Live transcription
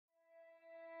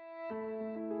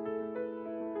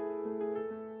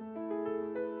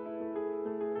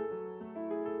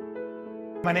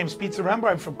My name is Zaremba.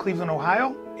 I'm from Cleveland,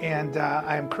 Ohio, and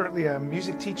I am currently a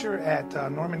music teacher at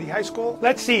Normandy High School.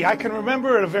 Let's see, I can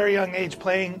remember at a very young age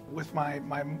playing with my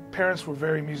parents were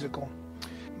very musical.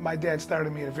 My dad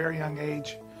started me at a very young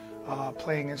age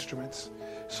playing instruments.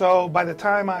 So by the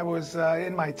time I was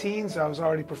in my teens, I was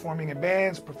already performing in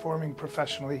bands, performing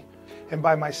professionally. And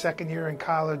by my second year in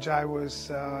college, I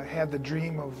had the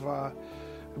dream of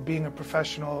being a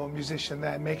professional musician,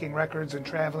 then making records and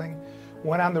traveling.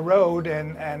 Went on the road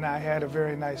and I had a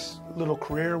very nice little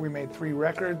career. We made 3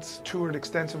 records, toured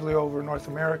extensively over North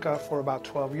America for about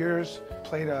 12 years,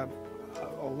 played a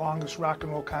longest rock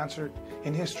and roll concert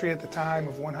in history at the time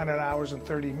of 100 hours and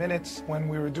 30 minutes when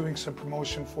we were doing some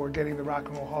promotion for getting the Rock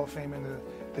and Roll Hall of Fame in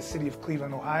the city of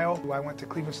Cleveland, Ohio. I went to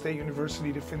Cleveland State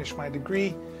University to finish my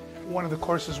degree. One of the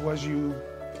courses was you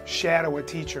shadow a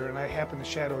teacher, and I happened to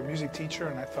shadow a music teacher,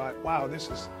 and I thought, wow, this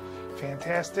is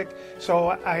fantastic. So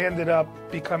I ended up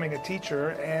becoming a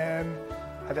teacher, and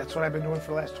that's what I've been doing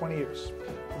for the last 20 years.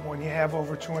 When you have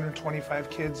over 225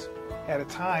 kids at a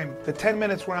time, the 10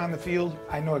 minutes we're on the field,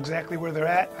 I know exactly where they're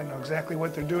at, I know exactly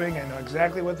what they're doing, I know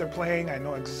exactly what they're playing, I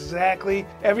know exactly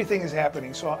everything is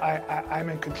happening, so I'm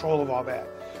in control of all that.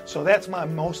 So that's my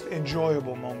most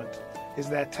enjoyable moment, is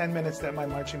that 10 minutes that my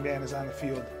marching band is on the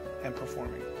field and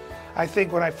performing. I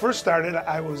think when I first started,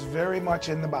 I was very much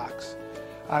in the box.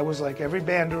 I was like every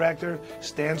band director,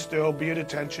 stand still, be at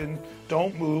attention,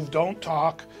 don't move, don't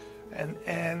talk.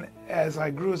 And as I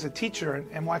grew as a teacher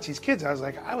and watched these kids, I was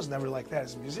like, I was never like that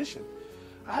as a musician.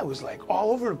 I was like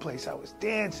all over the place. I was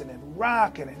dancing and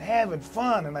rocking and having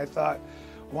fun. And I thought,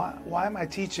 why am I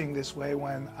teaching this way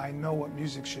when I know what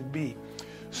music should be?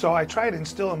 So I tried to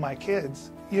instill in my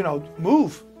kids,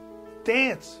 move,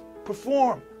 dance,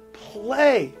 perform,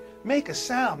 play. Make a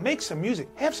sound, make some music,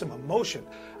 have some emotion.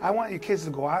 I want your kids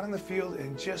to go out in the field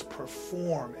and just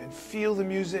perform and feel the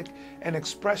music and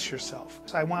express yourself.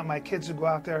 So I want my kids to go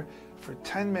out there for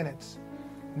 10 minutes,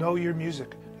 know your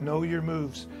music, know your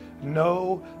moves,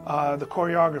 know the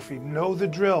choreography, know the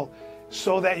drill,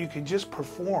 so that you can just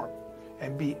perform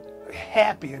and be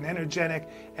happy and energetic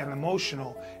and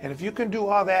emotional. And if you can do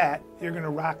all that, you're going to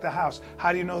rock the house.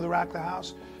 How do you know to rock the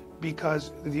house?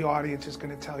 Because the audience is going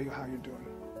to tell you how you're doing.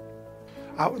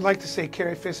 I would like to say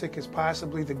Carrie Fissick is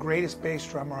possibly the greatest bass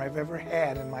drummer I've ever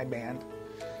had in my band.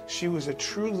 She was a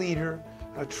true leader,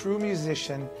 a true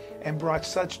musician, and brought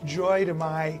such joy to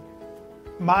my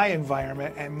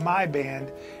environment and my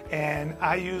band, and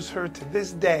I use her to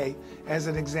this day as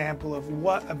an example of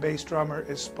what a bass drummer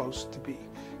is supposed to be.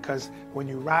 Because when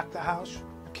you rock the house,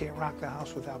 you can't rock the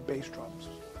house without bass drums.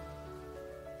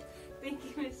 Thank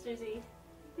you, Mr. Z.